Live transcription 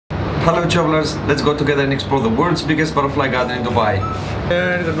Hello travelers, let's go together and explore the world's biggest butterfly garden in Dubai.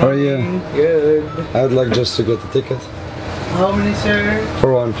 Good How are you? Good. I would like just to get the ticket. How many, sir?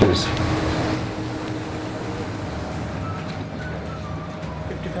 For one, please.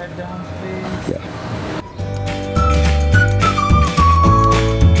 55 down, please. Yeah.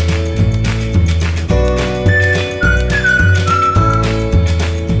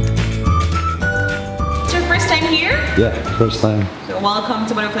 It's your first time here? Yeah, first time. So welcome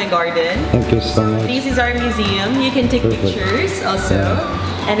to Butterfly Garden. Thank you so much. This is our museum. You can take Perfect. pictures also.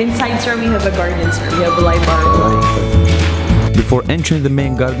 Yeah. And inside, sir, we have a garden, sir. We have a live butterfly. Before entering the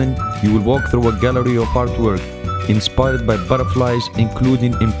main garden, you will walk through a gallery of artwork inspired by butterflies,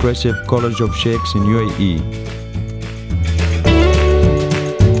 including impressive collage of sheikhs in UAE.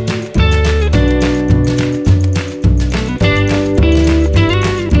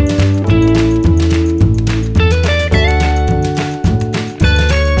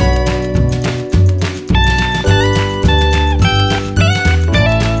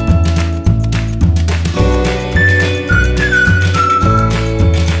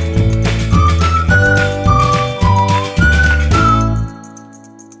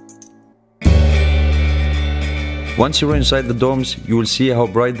 Once you're inside the domes, you will see how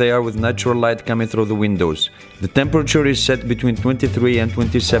bright they are with natural light coming through the windows. The temperature is set between 23 and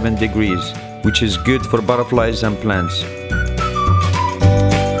 27 degrees, which is good for butterflies and plants.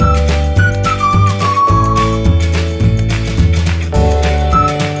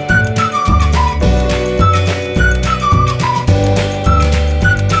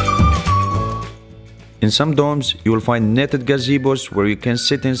 In some domes, you will find netted gazebos where you can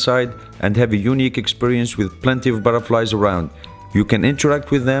sit inside and have a unique experience with plenty of butterflies around. You can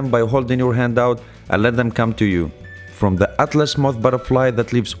interact with them by holding your hand out and let them come to you. From the Atlas moth butterfly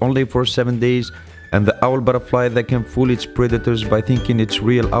that lives only for 7 days and the owl butterfly that can fool its predators by thinking it's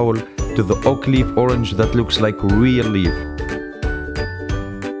real owl to the oak leaf orange that looks like real leaf.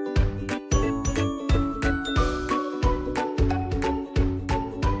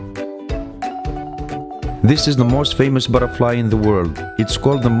 This is the most famous butterfly in the world. It's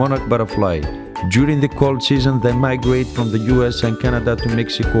called the monarch butterfly. During the cold season, they migrate from the US and Canada to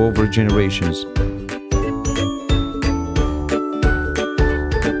Mexico over generations.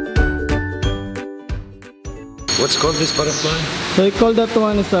 What's called this butterfly? So we call that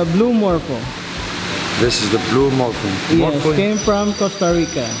one is a blue morpho. This is the blue morpho. Yes, came from Costa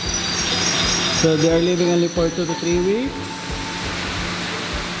Rica. So they are living only for 2 to 3 weeks.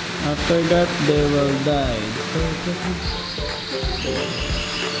 After that, they will die.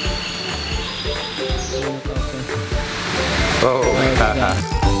 Oh,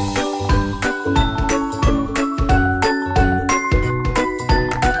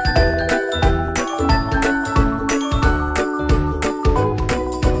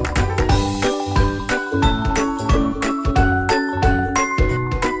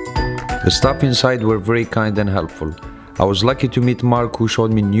 The staff inside were very kind and helpful. I was lucky to meet Mark, who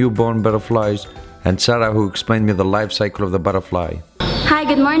showed me newborn butterflies, and Sarah, who explained me the life cycle of the butterfly. Hi,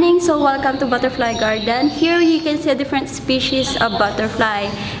 good morning. So welcome to Butterfly Garden. Here you can see different species of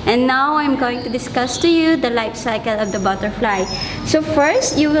butterfly. And now I'm going to discuss to you the life cycle of the butterfly. So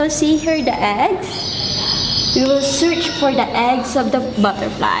first, you will see here the eggs. You will search for the eggs of the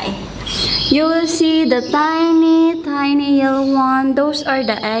butterfly. You will see the tiny yellow one. Those are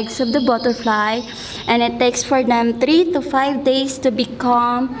the eggs of the butterfly. And it takes for them 3 to 5 days to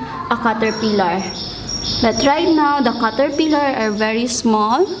become a caterpillar. But right now, the caterpillar are very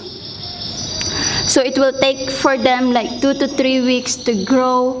small. So it will take for them like 2 to 3 weeks to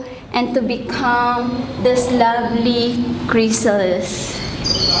grow and to become this lovely chrysalis.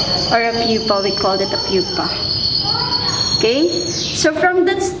 Or a pupa, we call it a pupa. Okay, so from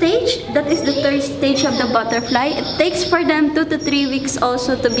that stage, that is the third stage of the butterfly. It takes for them 2 to 3 weeks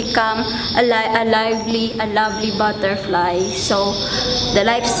also to become a lovely butterfly. So the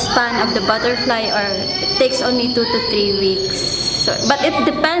lifespan of the butterfly, it takes only 2 to 3 weeks. So, but it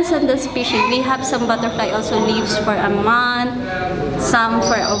depends on the species. We have some butterfly also lives for a month, some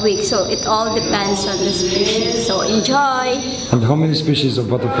for a week. So it all depends on the species. So enjoy. And how many species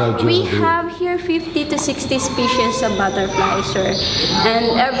of butterfly do you We have here 50 to 60 species of butterflies, sir.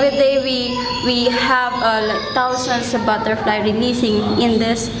 And every day we have like thousands of butterfly releasing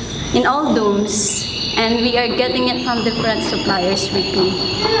in all domes. And we are getting it from different suppliers weekly.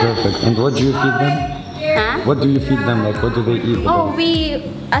 Perfect. And what do you feed them? Huh? What do you feed them? Like, what do they eat? Oh,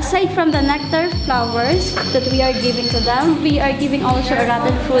 aside from the nectar flowers that we are giving to them, we are giving also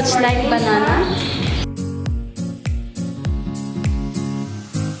rotten fruits like banana.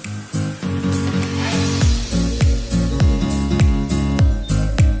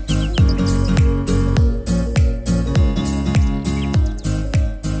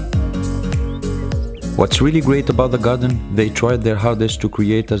 What's really great about the garden, they tried their hardest to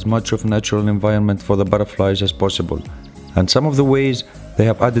create as much of a natural environment for the butterflies as possible. And some of the ways, they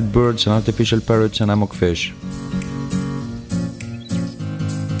have added birds and artificial parrots and hammock fish.